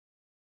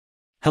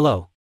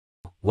Hello.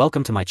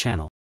 Welcome to my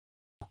channel.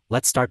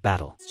 Let's start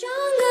battle.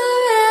 Stronger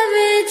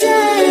every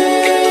day.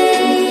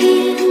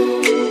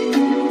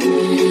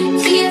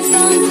 Keep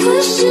on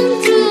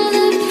pushing through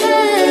the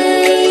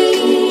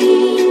pain.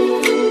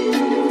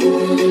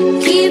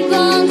 Keep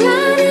on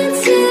grinding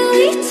till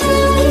we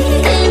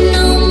take. Ain't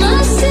no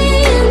mercy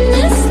in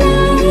this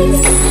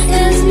life.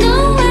 There's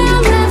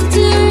nowhere left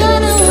to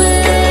run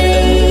away.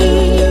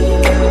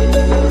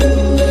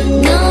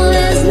 No,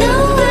 there's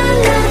nowhere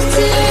left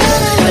to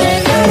run away.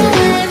 Run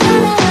away, run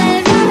away,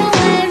 run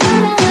away,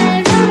 run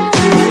away, run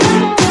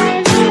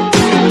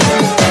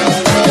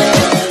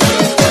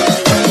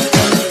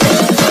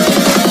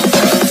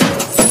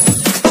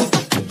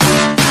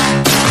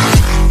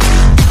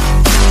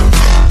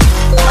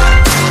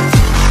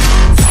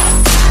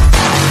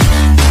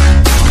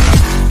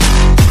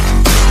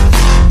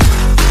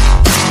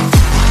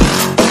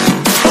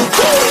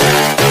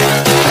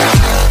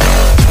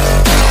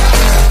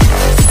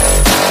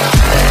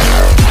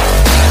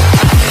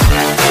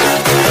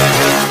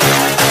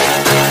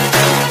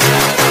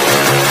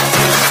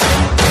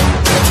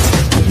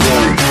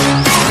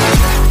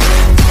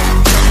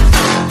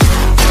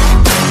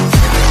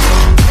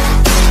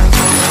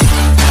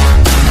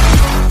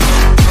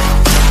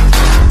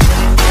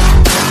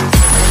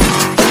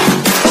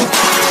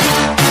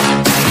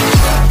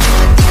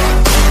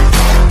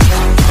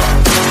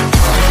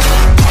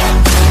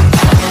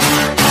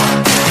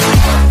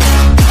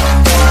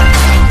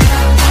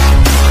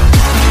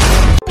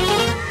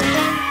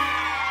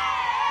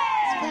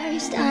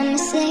First, I'ma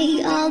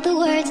say all the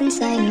words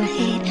inside my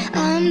head.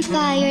 I'm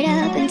fired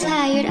up and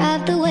tired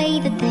of the way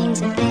that things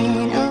have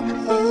been. Oh,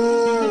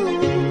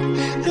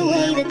 ooh, the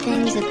way that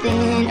things have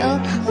been. Oh,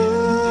 ooh.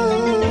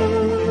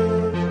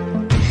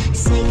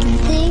 Second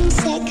thing,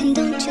 second,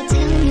 don't you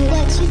tell me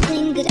what you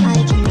think that I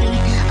can be.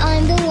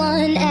 I'm the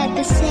one at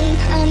the same.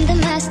 I'm the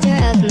master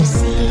of my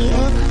sea.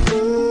 Oh,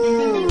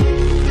 ooh,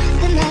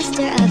 the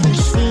master of my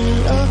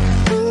sea. Oh,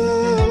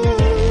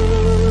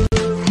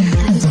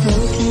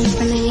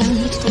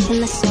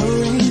 my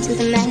soul into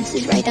the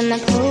masses, writing my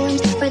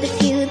poems for the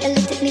few that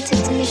looked at me, took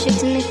to me, shook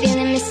to me,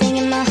 feeling me,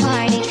 singing my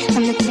heartache.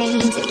 From the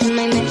pain, taking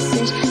my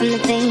message. From the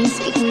vein,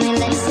 speaking my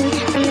lesson.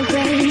 From the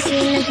brain,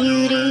 seeing the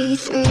beauty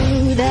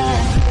through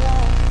the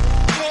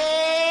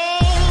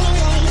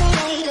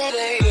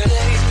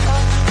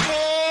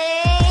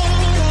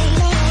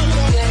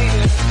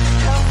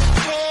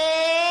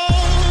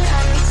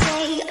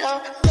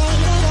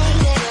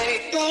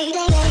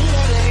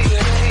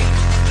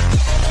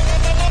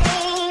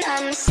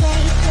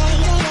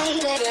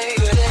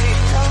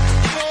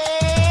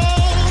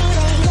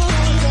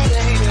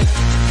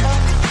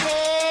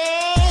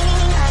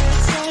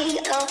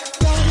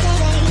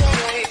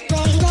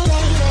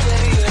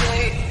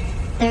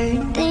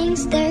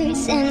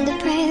send a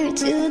prayer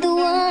to the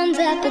ones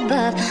up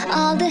above.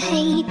 All the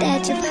hate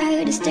that you've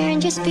heard has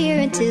turned your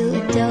spirit to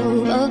a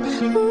dove. Oh,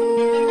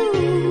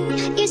 ooh,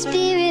 your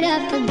spirit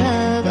up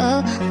above.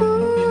 Oh,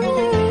 ooh.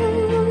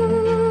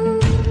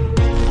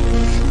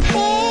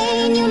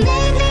 Pain, you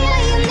made me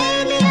a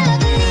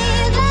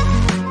believer,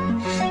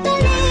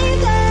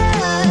 believer.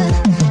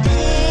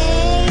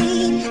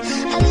 Pain,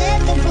 I let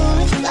the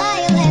bullets fly,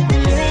 I let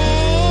them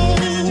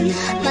rain.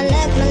 My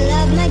love,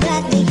 my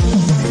God, they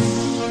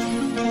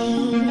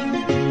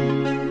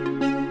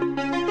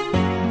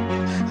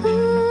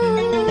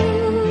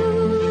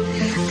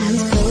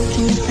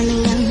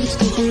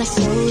my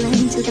soul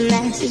into the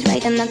masses,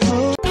 writing my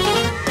poems.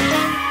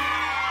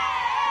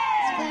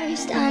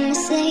 First, I'ma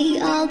say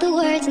all the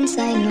words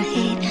inside my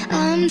head.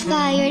 I'm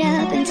fired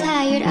up and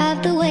tired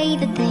of the way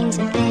that things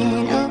have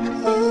been. Oh,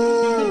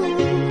 ooh,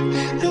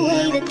 the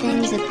way that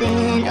things have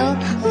been. Oh,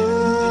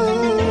 ooh.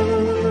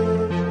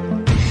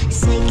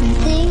 Second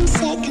thing,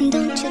 second,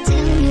 don't you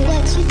tell me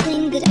what you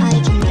think that I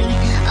can be.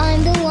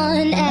 I'm the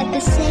one at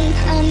the same.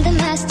 I'm the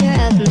master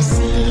of my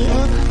sea.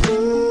 Oh,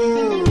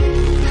 ooh,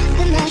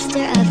 the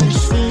master of my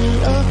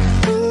sea. Oh,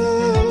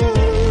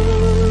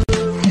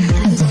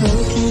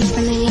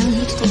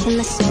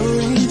 my soul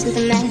into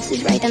the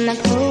masses, writing my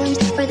poems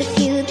for the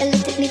few that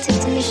looked at me, took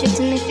to me, shook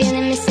to me,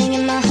 feeling me,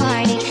 singing my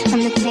heartache.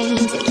 From the pain,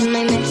 taking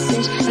my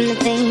message. From the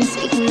vein,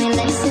 speaking my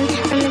lesson.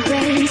 From the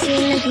brain,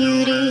 seeing the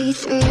beauty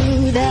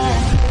through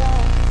the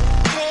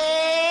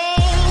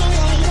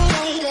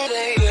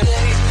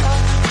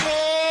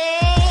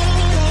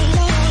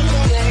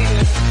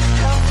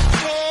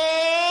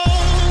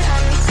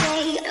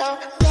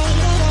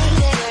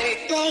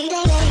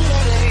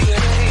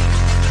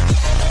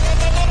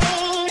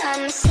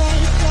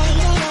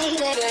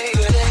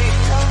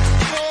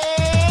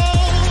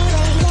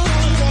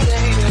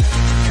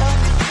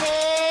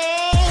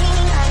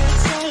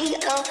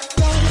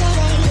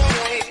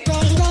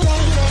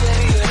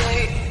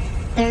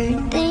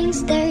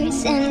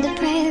send a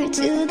prayer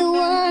to the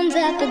ones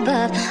up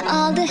above.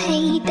 All the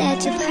hate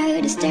that you've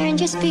heard has turned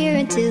your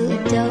spirit to a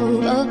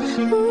dove. Oh,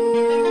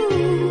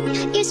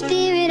 ooh, your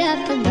spirit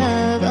up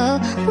above. Oh,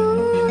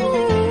 ooh.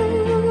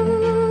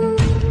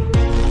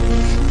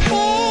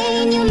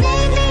 Pain, you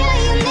made me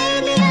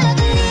a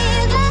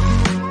believer.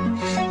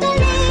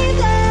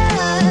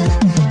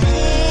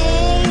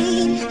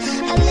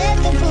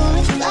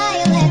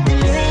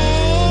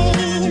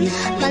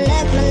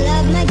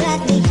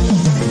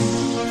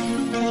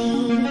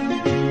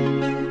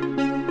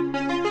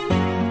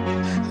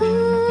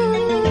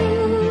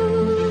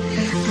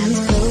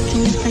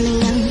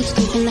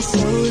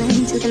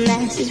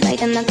 verses,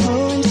 writing my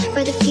poems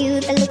for the few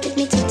that look at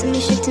me, talk to me,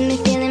 shit to me,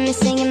 feeling me,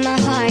 singing my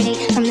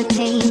heartache from the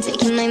pain,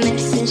 taking my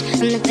message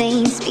from the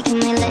veins, speaking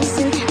my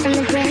lesson from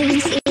the brain,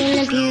 seeing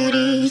the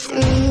beauty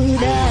through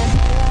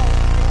the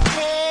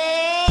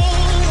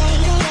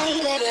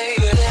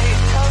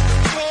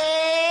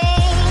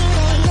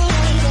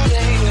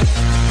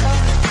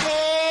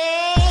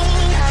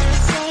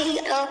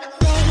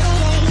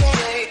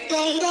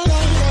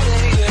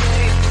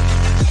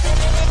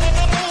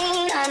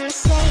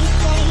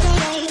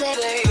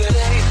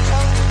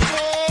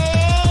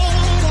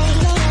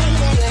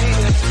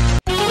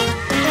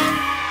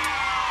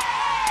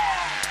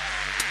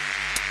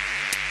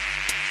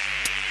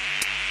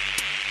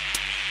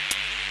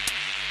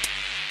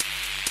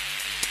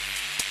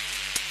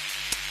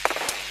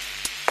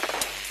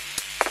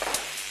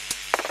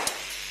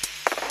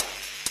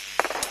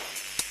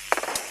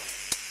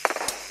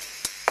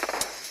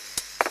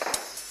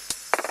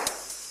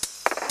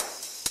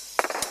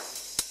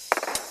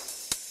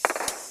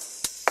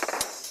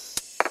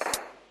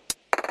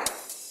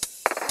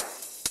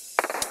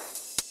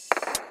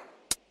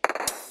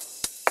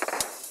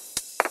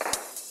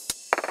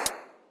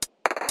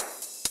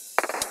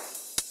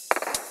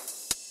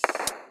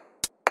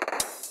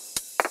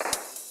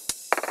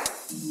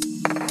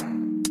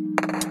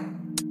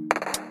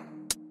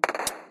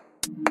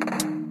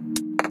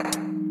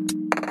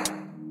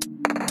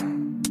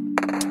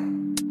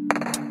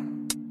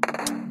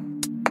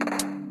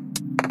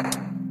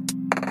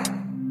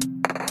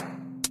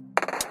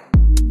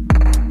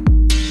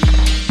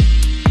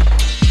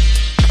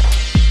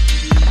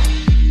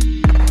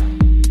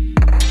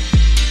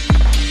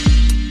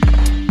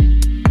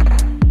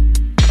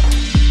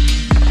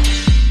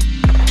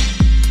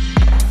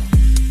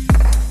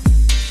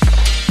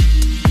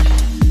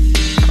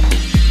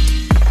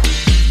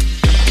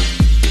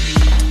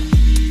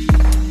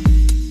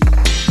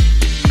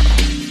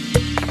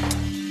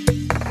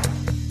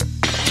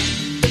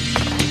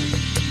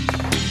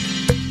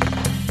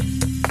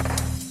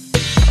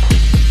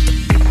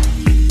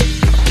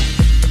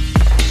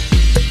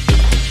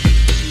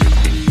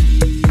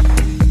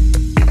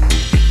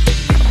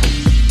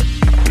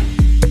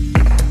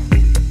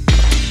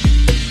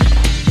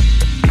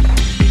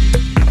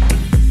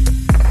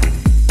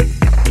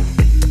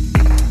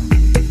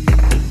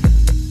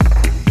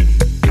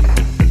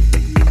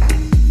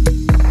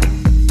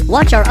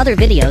Watch our other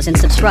videos and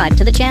subscribe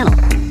to the channel.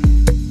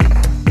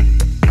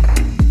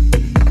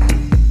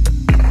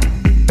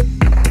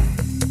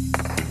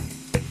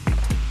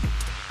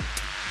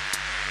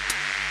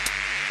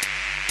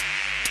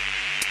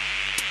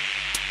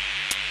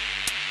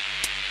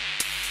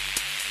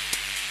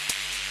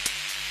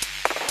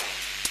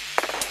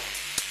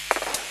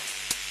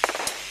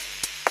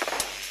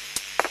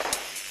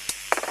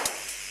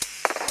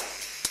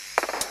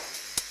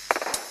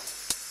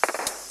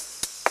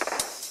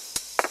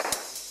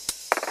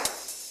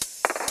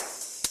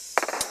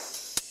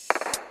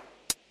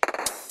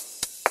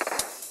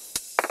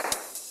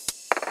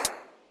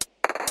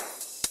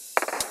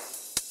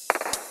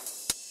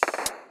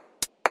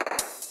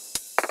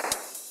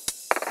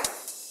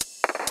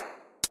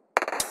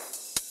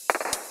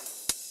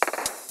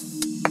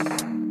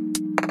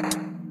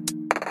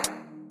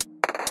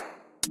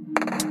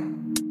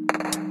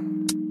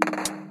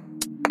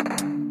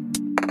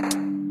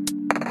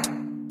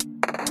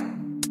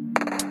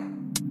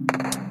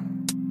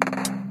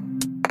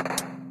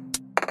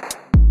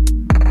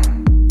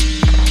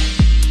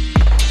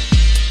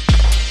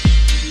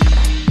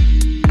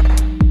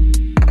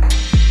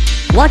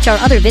 Watch our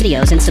other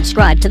videos and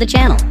subscribe to the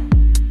channel.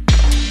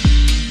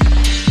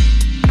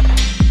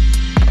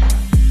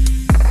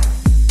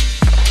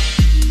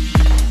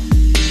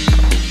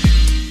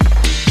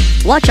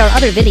 Watch our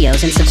other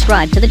videos and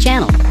subscribe to the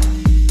channel.